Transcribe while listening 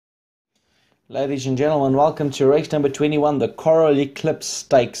Ladies and gentlemen, welcome to race number 21, the Coral Eclipse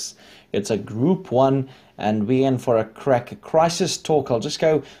Stakes. It's a Group 1 and we're in for a crack. Crisis Talk, I'll just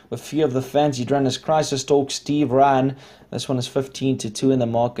go with a few of the fancied runners. Crisis Talk, Steve Ryan. This one is 15-2 in the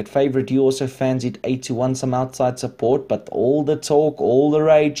market. Favorite, you also fancied 8-1, some outside support, but all the talk, all the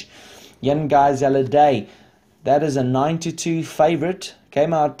rage. Young Guys Day. That is a 9-2 favorite.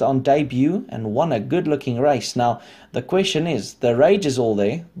 Came out on debut and won a good-looking race. Now, the question is, the rage is all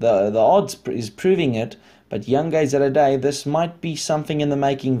there. The odds is proving it. But Young Guys Day, this might be something in the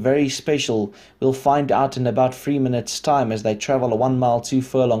making, very special. We'll find out in about 3 minutes' time as they travel a 1 mile 2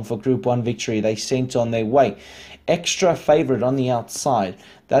 furlong for Group 1 victory. They sent on their way. Extra favorite on the outside.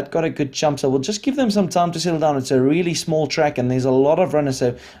 That got a good jump, so we'll just give them some time to settle down. It's a really small track and there's a lot of runners,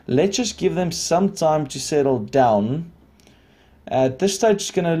 so let's just give them some time to settle down. At this stage,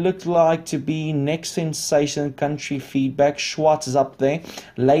 it's going to look like to be Next Sensation, Country Feedback. Schwartz is up there.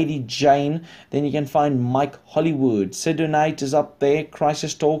 Lady Jane. Then you can find Mike Hollywood. Sedonate is up there.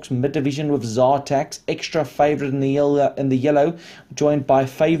 Crisis Talks, mid-division with Zartax. Extra favorite in the yellow, joined by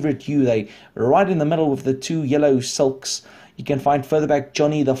Favorite You. They right in the middle with the two yellow silks. You can find further back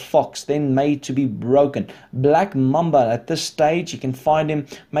Johnny the Fox, then Made to be Broken. Black Mamba at this stage, you can find him,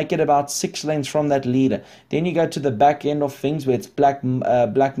 make it about 6 lengths from that leader. Then you go to the back end of things where it's Black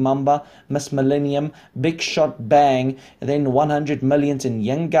Mamba, Miss Millennium, Big Shot Bang, and then 100 Millions and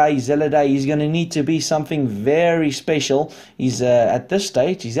Young Guy Zeladay. He's going to need to be something very special. He's at this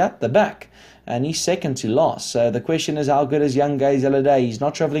stage, he's at the back. And he's second to last. So the question is, how good is Young Guy Zeladay? He's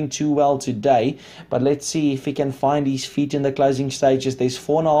not travelling too well today, but let's see if he can find his feet in the closing stages. There's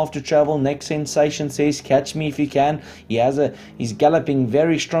 4.5 to travel. Next Sensation says, catch me if you can. He's galloping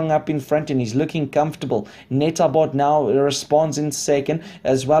very strong up in front and he's looking comfortable. Netabot now responds in second,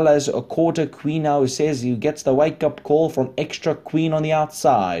 as well as a Quarter Queen now, who says he gets the wake-up call from Extra Queen on the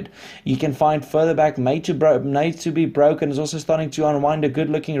outside. You can find further back Made to be Broken is also starting to unwind a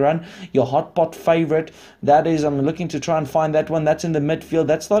good-looking run. Your hot pot favorite, that is, I'm looking to try and find that one. That's in the midfield.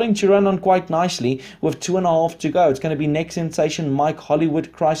 That's starting to run on quite nicely with 2.5 to go. It's going to be Next Sensation, Mike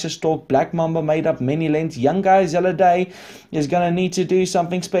Hollywood, Crisis Talk, Black Mamba made up many lengths. Young Guy Zeladay is going to need to do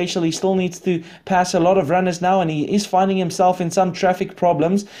something special. He still needs to pass a lot of runners now, and he is finding himself in some traffic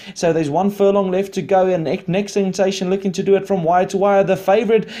problems. So there's 1 furlong left to go, and Next Sensation looking to do it from wire to wire. The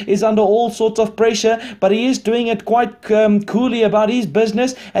favorite is under all sorts of pressure, but he is doing it quite coolly about his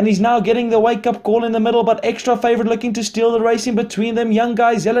business, and he's now getting the wake-up call in the middle, but Extra favorite looking to steal the race in between them. Young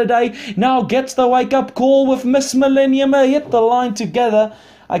Guy Zeladay now gets the wake-up call with Miss Millennium. Hit the line together.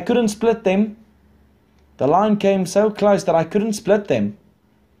 I couldn't split them. The line came so close that I couldn't split them.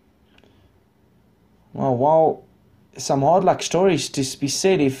 Well, some hard luck stories to be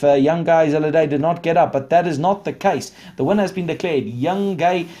said if Young Guy Zeladay did not get up, but that is not the case. The winner has been declared. Young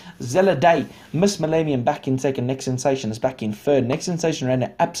Guy Zeladay. Miss Millennium back in second. Next Sensation is back in third. Next Sensation ran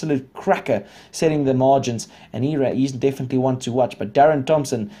an absolute cracker setting the margins, and he's definitely one to watch. But Darren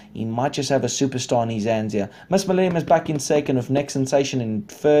Thompson, he might just have a superstar in his hands here. Miss Millennium is back in second with Next Sensation in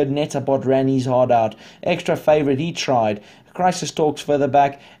third. Netabot ran his heart out. Extra favorite, he tried. Crisis Talks further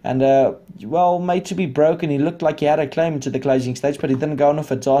back, and Made to be Broken. He looked like he had a claim to the closing stage, but he didn't go enough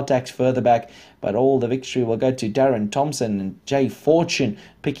for Zartax further back. But all the victory will go to Darren Thompson and Jay Fortune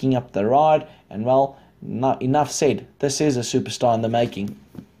picking up the ride. And enough said. This is a superstar in the making.